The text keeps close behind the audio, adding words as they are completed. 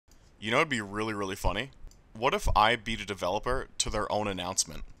You know it'd be really funny? What if I beat a developer to their own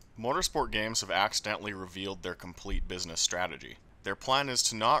announcement? Motorsport Games have accidentally revealed their complete business strategy. Their plan is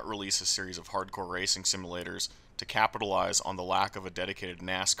to not release a series of hardcore racing simulators to capitalize on the lack of a dedicated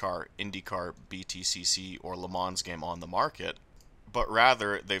NASCAR, IndyCar, BTCC, or Le Mans game on the market, but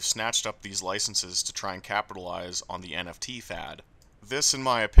rather they've snatched up these licenses to try and capitalize on the NFT fad. This, in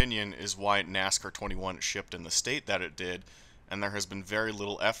my opinion, is why NASCAR 21 shipped in the state that it did, and there has been very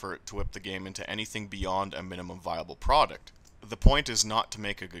little effort to whip the game into anything beyond a minimum viable product. The point is not to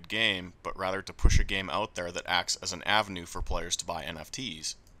make a good game, but rather to push a game out there that acts as an avenue for players to buy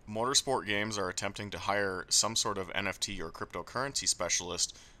NFTs. Motorsport Games are attempting to hire some sort of NFT or cryptocurrency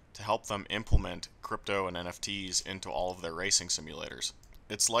specialist to help them implement crypto and NFTs into all of their racing simulators.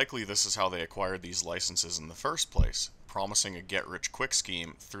 It's likely this is how they acquired these licenses in the first place, promising a get-rich-quick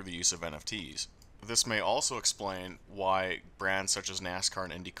scheme through the use of NFTs. This may also explain why brands such as NASCAR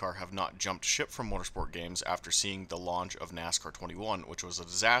and IndyCar have not jumped ship from Motorsport Games after seeing the launch of NASCAR 21, which was a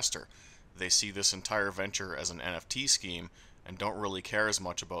disaster. They see this entire venture as an NFT scheme and don't really care as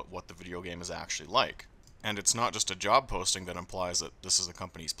much about what the video game is actually like. And it's not just a job posting that implies that this is the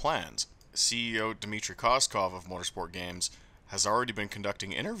company's plans. CEO Dmitry Koskov of Motorsport Games has already been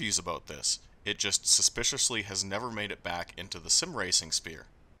conducting interviews about this. It just suspiciously has never made it back into the sim racing sphere.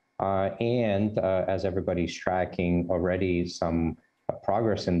 As everybody's tracking already some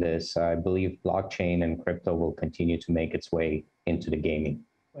progress in this, I believe blockchain and crypto will continue to make its way into the gaming.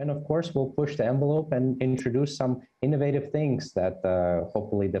 And of course, we'll push the envelope and introduce some innovative things that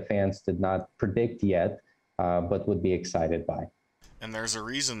hopefully the fans did not predict yet, but would be excited by. And there's a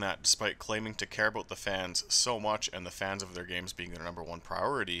reason that, despite claiming to care about the fans so much and the fans of their games being their number one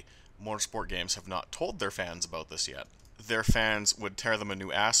priority, Motorsport Games have not told their fans about this yet. Their fans would tear them a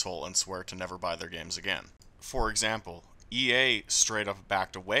new asshole and swear to never buy their games again. For example, EA straight up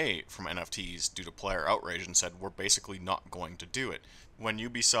backed away from NFTs due to player outrage and said, we're basically not going to do it. When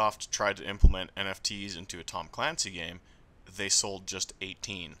Ubisoft tried to implement NFTs into a Tom Clancy game, they sold just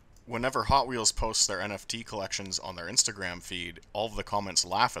 18. Whenever Hot Wheels posts their NFT collections on their Instagram feed, all of the comments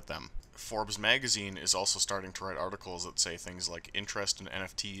laugh at them. Forbes magazine is also starting to write articles that say things like interest in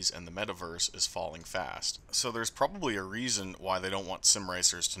NFTs and the metaverse is falling fast. So there's probably a reason why they don't want sim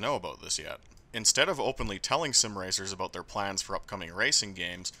racers to know about this yet. Instead of openly telling sim racers about their plans for upcoming racing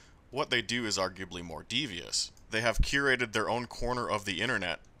games, what they do is arguably more devious. They have curated their own corner of the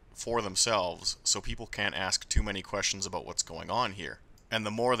internet for themselves, so people can't ask too many questions about what's going on here. And the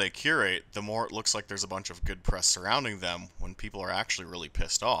more they curate, the more it looks like there's a bunch of good press surrounding them when people are actually really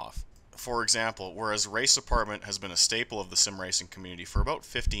pissed off. For example, whereas Race Department has been a staple of the sim racing community for about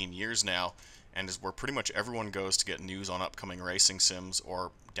 15 years now, and is where pretty much everyone goes to get news on upcoming racing sims,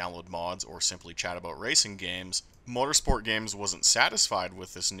 or download mods, or simply chat about racing games, Motorsport Games wasn't satisfied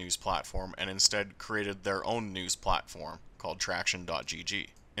with this news platform and instead created their own news platform called Traction.gg.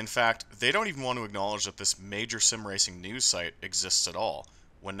 In fact, they don't even want to acknowledge that this major sim racing news site exists at all.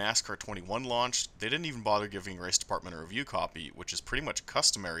 When NASCAR 21 launched, they didn't even bother giving Race Department a review copy, which is pretty much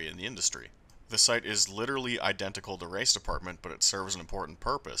customary in the industry. The site is literally identical to Race Department, but it serves an important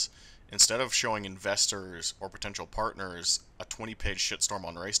purpose. Instead of showing investors or potential partners a 20-page shitstorm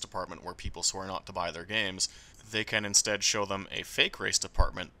on Race Department where people swear not to buy their games, they can instead show them a fake Race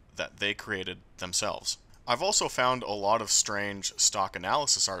Department that they created themselves. I've also found a lot of strange stock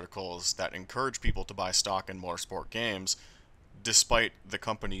analysis articles that encourage people to buy stock in Motorsport Games, despite the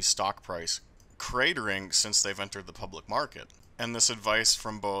company's stock price cratering since they've entered the public market. And this advice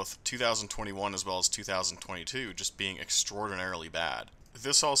from both 2021 as well as 2022 just being extraordinarily bad.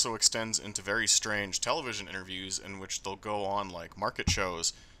 This also extends into very strange television interviews in which they'll go on like market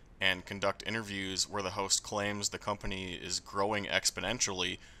shows and conduct interviews where the host claims the company is growing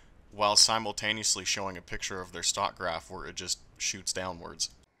exponentially while simultaneously showing a picture of their stock graph where it just shoots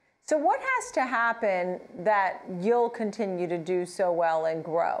downwards. So what has to happen that you'll continue to do so well and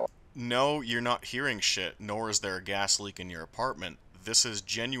grow? No, you're not hearing shit, nor is there a gas leak in your apartment. This is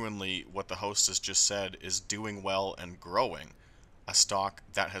genuinely what the hostess just said is doing well and growing. A stock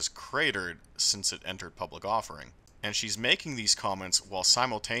that has cratered since it entered public offering. And she's making these comments while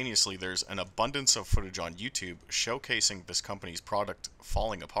simultaneously there's an abundance of footage on YouTube showcasing this company's product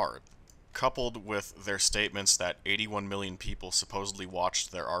falling apart. Coupled with their statements that 81 million people supposedly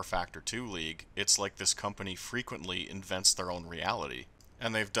watched their R Factor 2 league, it's like this company frequently invents their own reality.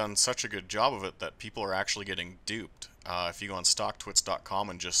 And they've done such a good job of it that people are actually getting duped. If you go on stocktwits.com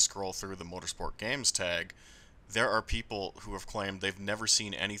and just scroll through the Motorsport Games tag, there are people who have claimed they've never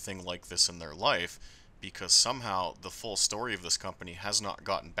seen anything like this in their life because somehow the full story of this company has not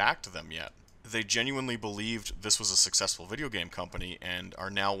gotten back to them yet. They genuinely believed this was a successful video game company and are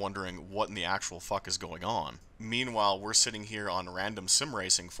now wondering what in the actual fuck is going on. Meanwhile, we're sitting here on random sim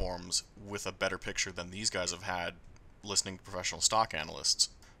racing forums with a better picture than these guys have had listening to professional stock analysts.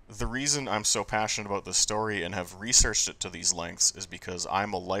 The reason I'm so passionate about this story and have researched it to these lengths is because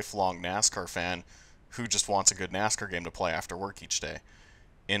I'm a lifelong NASCAR fan who just wants a good NASCAR game to play after work each day.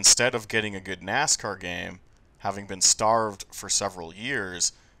 Instead of getting a good NASCAR game, having been starved for several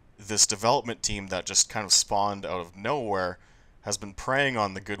years, this development team that just kind of spawned out of nowhere has been preying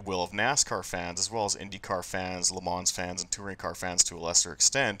on the goodwill of NASCAR fans as well as IndyCar fans, Le Mans fans, and touring car fans to a lesser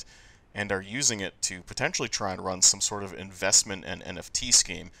extent, and are using it to potentially try and run some sort of investment and NFT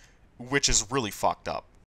scheme, which is really fucked up.